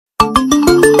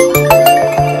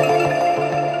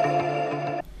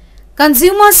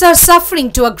Consumers are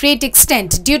suffering to a great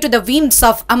extent due to the whims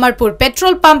of Amarpur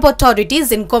petrol pump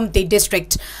authorities in Gomti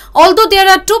district. Although there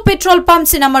are 2 petrol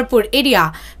pumps in Amarpur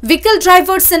area, vehicle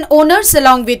drivers and owners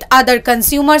along with other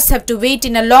consumers have to wait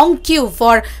in a long queue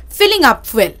for filling up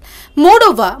fuel.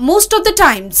 Moreover, most of the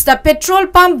times the petrol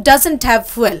pump doesn't have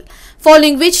fuel,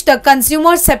 following which the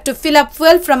consumers have to fill up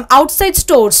fuel from outside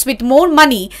stores with more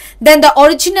money than the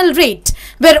original rate,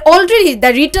 where already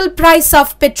the retail price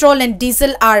of petrol and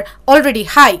diesel are already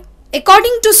high.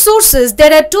 According to sources,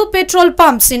 there are 2 petrol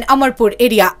pumps in Amarpur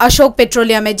area, Ashok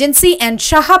Petroleum Agency and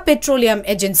Shaha Petroleum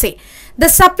Agency. The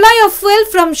supply of fuel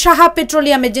from Shaha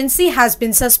Petroleum Agency has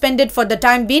been suspended for the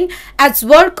time being as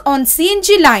work on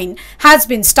CNG line has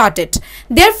been started.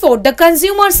 Therefore, the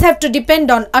consumers have to depend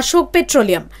on Ashok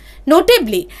Petroleum.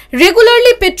 Notably,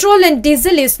 regularly petrol and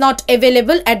diesel is not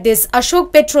available at this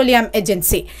Ashok Petroleum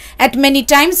Agency. At many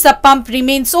times, the pump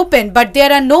remains open but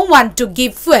there are no one to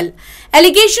give fuel.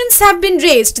 Allegations have been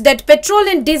raised that petrol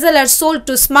and diesel are sold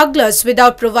to smugglers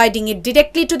without providing it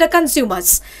directly to the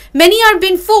consumers. Many are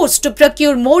being forced to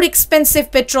procure more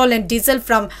expensive petrol and diesel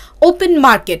from open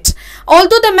market.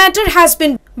 Although the matter has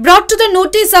been brought to the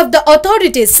notice of the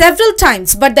authorities several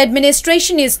times, but the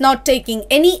administration is not taking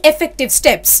any effective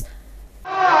steps.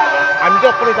 আমি তো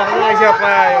করে জানা না এসে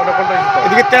প্রায় অনেক ঘন্টা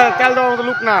এদিকে তেল দেওয়ার মতো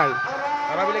লোক নাই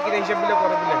তারা বলে কি হিসাব বিলে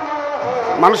করে দিলে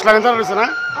মানুষ লাগান তারা রয়েছে না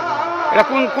এটা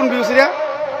কোন বিউসি রে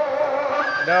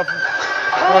এটা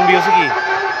কোন বিউসি কি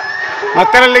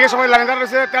তেলের লেগে সবাই লাগান তারা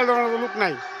রয়েছে তেল দেওয়ার মতো লোক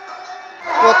নাই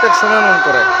প্রত্যেক সময় মন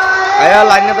করে আয়া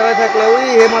লাইনে দাঁড়ায় থাকলে ওই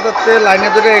হে মাথাতে লাইনে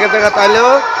ধরে এক জায়গা তাইলেও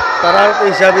তারা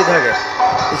হিসাবই থাকে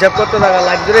হিসাব করতে থাকে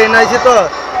লাইন ধরে এনাইছে তো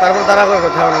তারপর তারা করে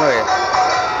কথা লাগে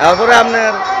তারপরে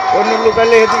আপনার On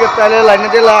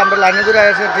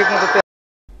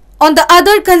the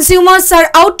other, consumers are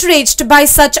outraged by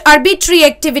such arbitrary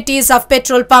activities of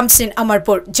petrol pumps in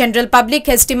Amarpur. General public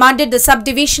has demanded the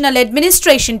subdivisional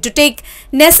administration to take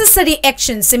necessary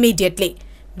actions immediately.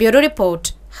 Bureau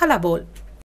Report, Hallabol.